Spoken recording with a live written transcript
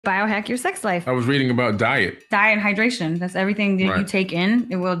Biohack your sex life. I was reading about diet. Diet and hydration. That's everything that Right. you take in.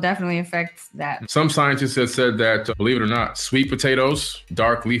 It will definitely affect that. Some scientists have said that, believe it or not, sweet potatoes,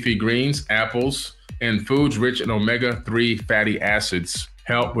 dark leafy greens, apples, and foods rich in omega-3 fatty acids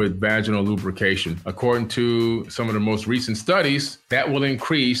help with vaginal lubrication. According to some of the most recent studies, that will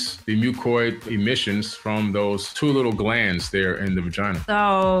increase the mucoid emissions from those two little glands there in the vagina.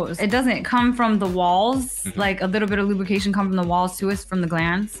 So it doesn't come from the walls, like a little bit of lubrication come from the walls too, it's from the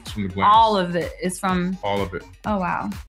glands? It's from the glands. All of it is from... All of it. Oh, wow.